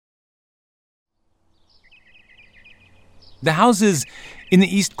The houses in the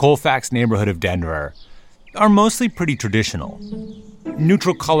East Colfax neighborhood of Denver are mostly pretty traditional.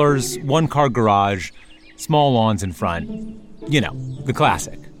 Neutral colors, one-car garage, small lawns in front. You know, the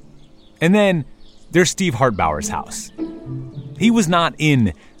classic. And then there's Steve Hartbauer's house. He was not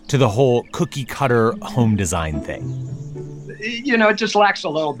in to the whole cookie-cutter home design thing. You know, it just lacks a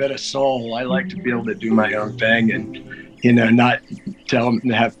little bit of soul. I like to be able to do my own thing and, you know, not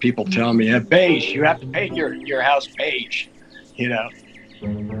have people tell me, beige, you have to paint your house beige, you know.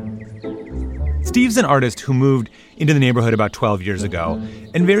 Steve's an artist who moved into the neighborhood about 12 years ago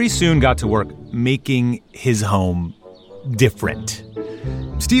and very soon got to work making his home different.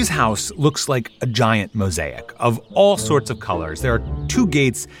 Steve's house looks like a giant mosaic of all sorts of colors. There are 2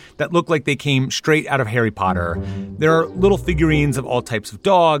 gates that look like they came straight out of Harry Potter. There are little figurines of all types of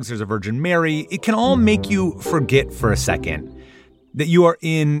dogs. There's a Virgin Mary. It can all make you forget for a second that you are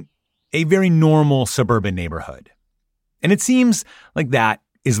in a very normal suburban neighborhood. And it seems like that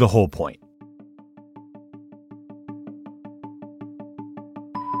is the whole point.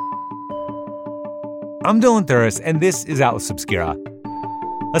 I'm Dylan Thuras, and this is Atlas Obscura,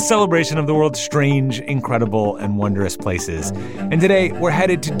 a celebration of the world's strange, incredible, and wondrous places. And today, we're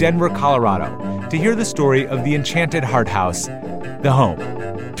headed to Denver, Colorado, to hear the story of the Enchanted Hart House, the home,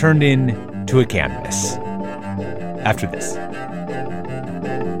 turned into a canvas. After this.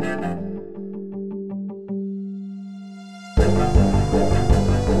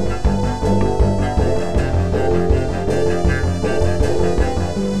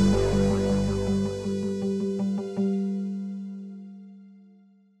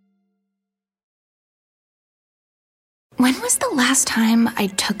 When was the last time I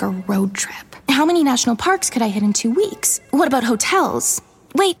took a road trip? How many national parks could I hit in 2 weeks? What about hotels?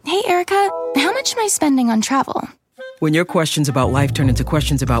 Wait, hey, Erica, how much am I spending on travel? When your questions about life turn into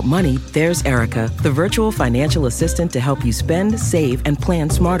questions about money, there's Erica, the virtual financial assistant to help you spend, save, and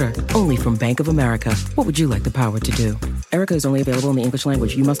plan smarter. Only from Bank of America. What would you like the power to do? Erica is only available in the English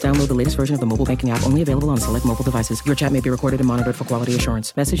language. You must download the latest version of the mobile banking app, only available on select mobile devices. Your chat may be recorded and monitored for quality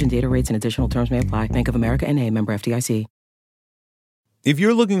assurance. Message and data rates and additional terms may apply. Bank of America N.A., member FDIC. If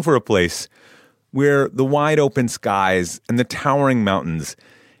you're looking for a place where the wide open skies and the towering mountains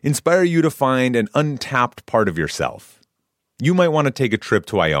inspire you to find an untapped part of yourself, you might want to take a trip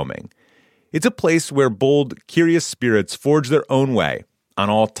to Wyoming. It's a place where bold, curious spirits forge their own way on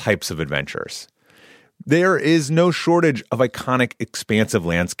all types of adventures. There is no shortage of iconic, expansive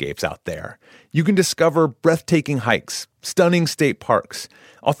landscapes out there. You can discover breathtaking hikes, stunning state parks,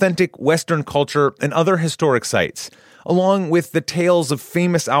 authentic Western culture, and other historic sites, along with the tales of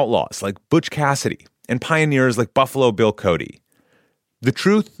famous outlaws like Butch Cassidy and pioneers like Buffalo Bill Cody. The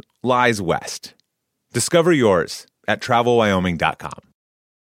truth lies west. Discover yours at travelwyoming.com.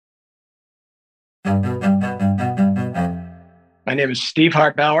 My name is Steve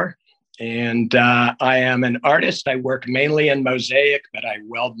Hartbauer, and I am an artist. I work mainly in mosaic, but I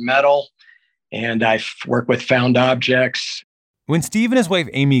weld metal, and I work with found objects. When Steve and his wife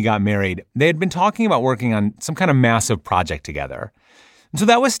Amy got married, they had been talking about working on some kind of massive project together. And so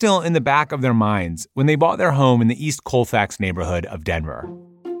that was still in the back of their minds when they bought their home in the East Colfax neighborhood of Denver.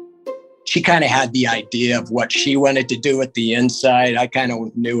 She kind of had the idea of what she wanted to do at the inside. I kind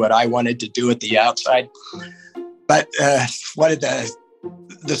of knew what I wanted to do at the outside. But one of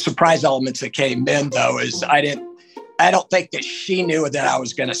the surprise elements that came in, though, is I don't think that she knew that I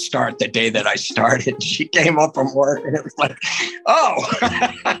was going to start the day that I started. She came up from work and it was like, oh,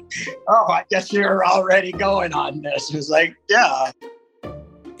 I guess you're already going on this. It was like, yeah.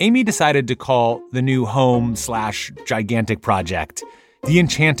 Amy decided to call the new home/gigantic project the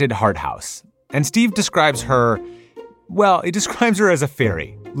Enchanted Hart House. And Steve describes her, well, it describes her as a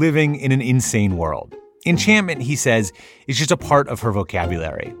fairy living in an insane world. Enchantment, he says, is just a part of her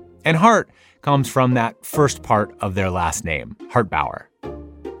vocabulary. And Hart comes from that first part of their last name, Hartbauer.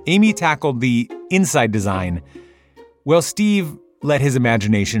 Amy tackled the inside design, while Steve let his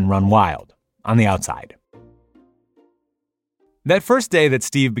imagination run wild on the outside. That first day that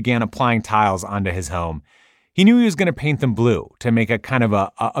Steve began applying tiles onto his home, he knew he was going to paint them blue to make a kind of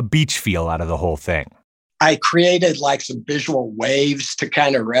a beach feel out of the whole thing. I created like some visual waves to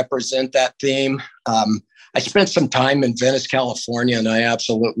kind of represent that theme. I spent some time in Venice, California, and I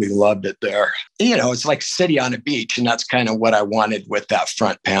absolutely loved it there. You know, it's like city on a beach, and that's kind of what I wanted with that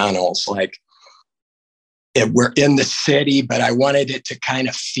front panel. It's like we're in the city, but I wanted it to kind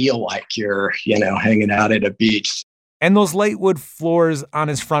of feel like you're, you know, hanging out at a beach. And those light wood floors on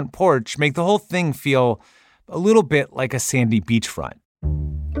his front porch make the whole thing feel a little bit like a sandy beachfront.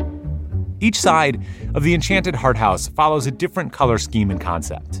 Each side of the Enchanted Hart House follows a different color scheme and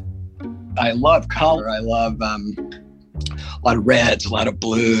concept. I love color. I love lot of reds, a lot of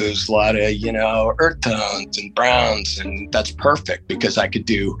blues, a lot of, earth tones and browns. And that's perfect because I could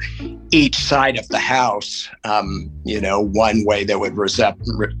do each side of the house, one way that would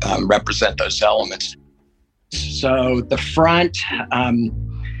represent those elements. So the front,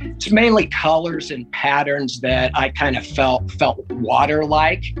 it's mainly colors and patterns that I kind of felt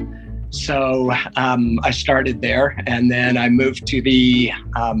water-like. So I started there, and then I moved to the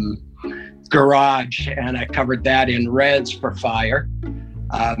garage, and I covered that in reds for fire.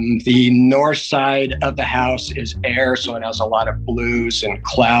 The north side of the house is air, so it has a lot of blues and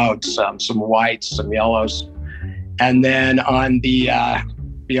clouds, some whites, some yellows. And then on the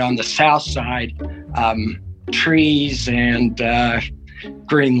beyond the south side, trees and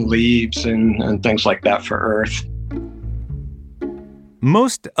green leaves and things like that for earth.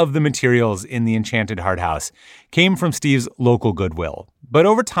 Most of the materials in the Enchanted Hart house came from Steve's local Goodwill. But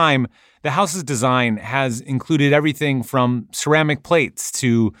over time, the house's design has included everything from ceramic plates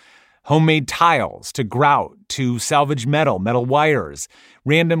to homemade tiles to grout to salvaged metal wires,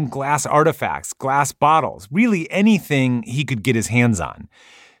 random glass artifacts, glass bottles, really anything he could get his hands on.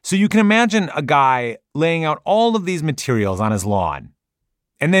 So you can imagine a guy laying out all of these materials on his lawn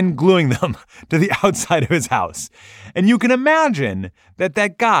and then gluing them to the outside of his house. And you can imagine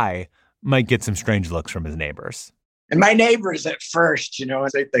that guy might get some strange looks from his neighbors. And my neighbors at first,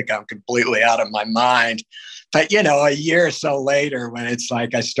 they think I'm completely out of my mind. But, a year or so later, when it's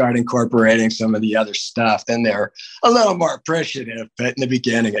like I start incorporating some of the other stuff, then they're a little more appreciative. But in the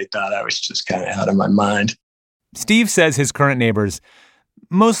beginning, I thought I was just kind of out of my mind. Steve says his current neighbors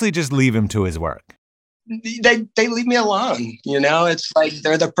mostly just leave him to his work. They leave me alone. It's like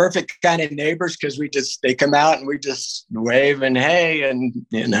they're the perfect kind of neighbors because they come out and we just wave and hey, and,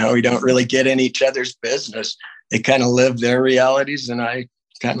 we don't really get in each other's business. They kind of live their realities and I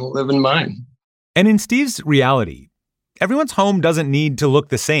kind of live in mine. And in Steve's reality, everyone's home doesn't need to look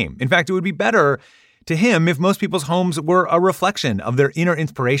the same. In fact, it would be better to him if most people's homes were a reflection of their inner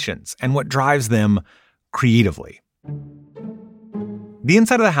inspirations and what drives them creatively. The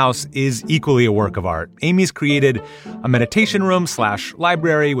inside of the house is equally a work of art. Amy's created a meditation room /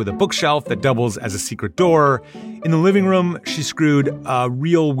 library with a bookshelf that doubles as a secret door. In the living room, she screwed a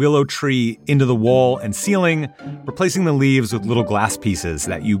real willow tree into the wall and ceiling, replacing the leaves with little glass pieces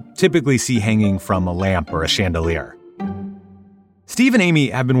that you typically see hanging from a lamp or a chandelier. Steve and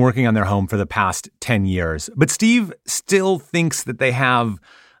Amy have been working on their home for the past 10 years, but Steve still thinks that they have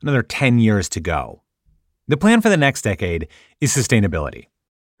another 10 years to go. The plan for the next decade is sustainability.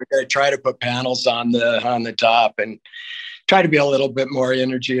 We're going to try to put panels on the top and try to be a little bit more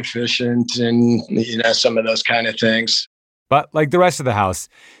energy efficient and, some of those kind of things. But like the rest of the house,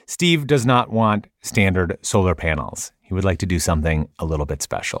 Steve does not want standard solar panels. He would like to do something a little bit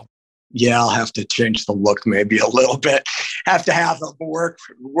special. Yeah, I'll have to change the look maybe a little bit. Have to have them work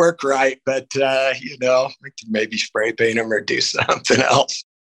right, but, we could maybe spray paint them or do something else.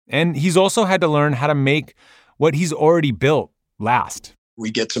 And he's also had to learn how to make what he's already built last. We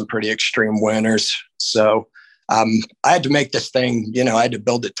get some pretty extreme winters. So I had to make this thing, I had to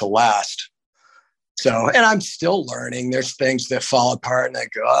build it to last. So, and I'm still learning. There's things that fall apart and I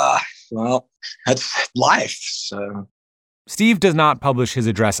go, well, that's life. So Steve does not publish his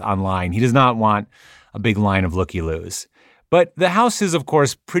address online. He does not want a big line of looky-loos. But the house is, of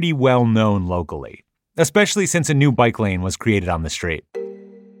course, pretty well known locally, especially since a new bike lane was created on the street.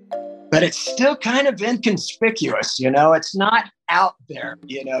 But it's still kind of inconspicuous, it's not out there,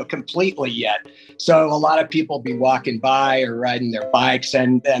 completely yet. So a lot of people be walking by or riding their bikes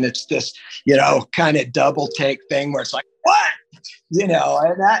and it's this, kind of double take thing where it's like, what?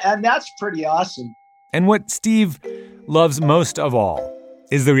 And that's pretty awesome. And what Steve loves most of all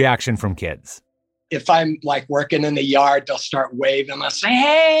is the reaction from kids. If I'm like working in the yard, they'll start waving. I'll say,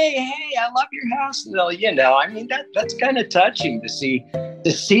 hey, I love your house. And they'll, that's kind of touching to see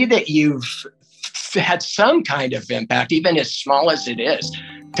that you've had some kind of impact, even as small as it is,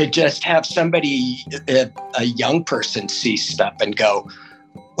 to just have somebody, a young person see stuff and go,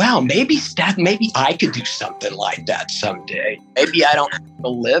 wow, maybe I could do something like that someday. Maybe I don't have to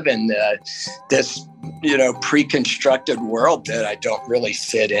live in this, pre-constructed world that I don't really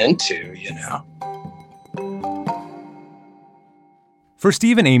fit into, For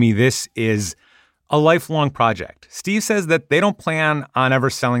Steve and Amy, this is a lifelong project. Steve says that they don't plan on ever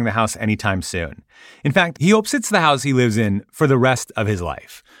selling the house anytime soon. In fact, he hopes it's the house he lives in for the rest of his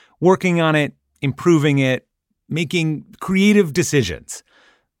life, working on it, improving it, making creative decisions,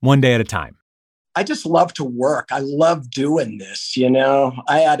 one day at a time. I just love to work. I love doing this.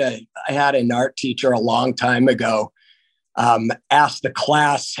 I had an art teacher a long time ago ask the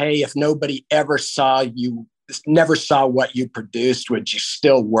class, hey, if nobody ever saw you never saw what you produced. Would you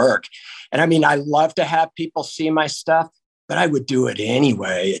still work? And I mean, I love to have people see my stuff, but I would do it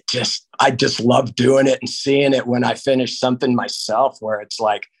anyway. I just love doing it and seeing it when I finish something myself, where it's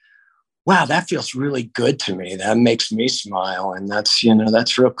like, wow, that feels really good to me. That makes me smile. And that's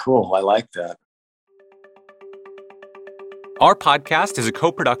real cool. I like that. Our podcast is a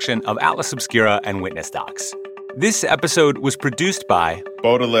co-production of Atlas Obscura and Witness Docs. This episode was produced by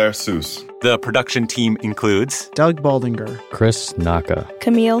Baudelaire Seuss. The production team includes Doug Baldinger, Chris Naka,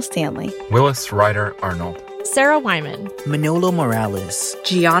 Camille Stanley, Willis Ryder Arnold, Sarah Wyman, Manolo Morales,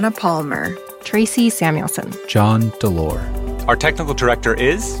 Gianna Palmer, Tracy Samuelson, John Delore. Our technical director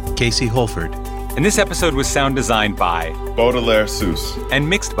is Casey Holford. And this episode was sound designed by Baudelaire Seuss and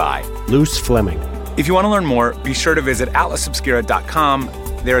mixed by Luce Fleming. If you want to learn more, be sure to visit atlasobscura.com.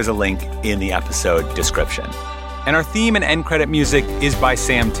 There is a link in the episode description. And our theme and end credit music is by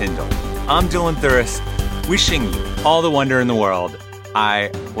Sam Tyndall. I'm Dylan Thuris, wishing you all the wonder in the world.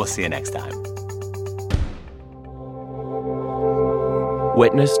 I will see you next time.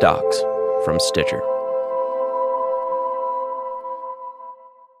 Witness Docs from Stitcher.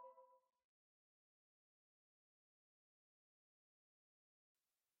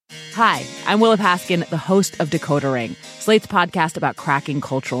 Hi, I'm Willa Paskin, the host of Decoder Ring, Slate's podcast about cracking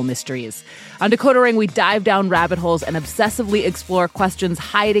cultural mysteries. On Decoder Ring, we dive down rabbit holes and obsessively explore questions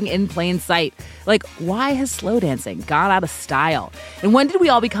hiding in plain sight. Like, why has slow dancing gone out of style? And when did we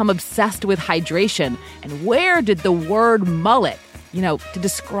all become obsessed with hydration? And where did the word mullet, to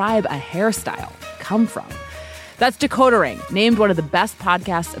describe a hairstyle, come from? That's Decoder Ring, named one of the best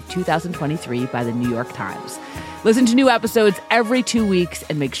podcasts of 2023 by the New York Times. Listen to new episodes every 2 weeks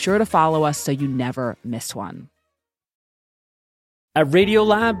and make sure to follow us so you never miss one. At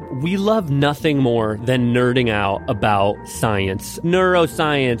Radiolab, we love nothing more than nerding out about science,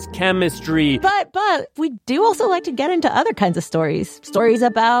 neuroscience, chemistry. But we do also like to get into other kinds of stories. Stories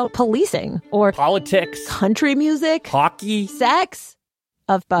about policing or politics, country music, hockey, sex.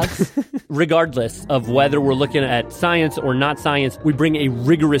 Of bugs. Regardless of whether we're looking at science or not science, we bring a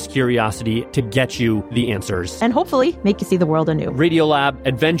rigorous curiosity to get you the answers. And hopefully make you see the world anew. Radiolab,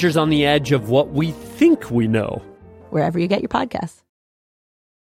 adventures on the edge of what we think we know. Wherever you get your podcasts.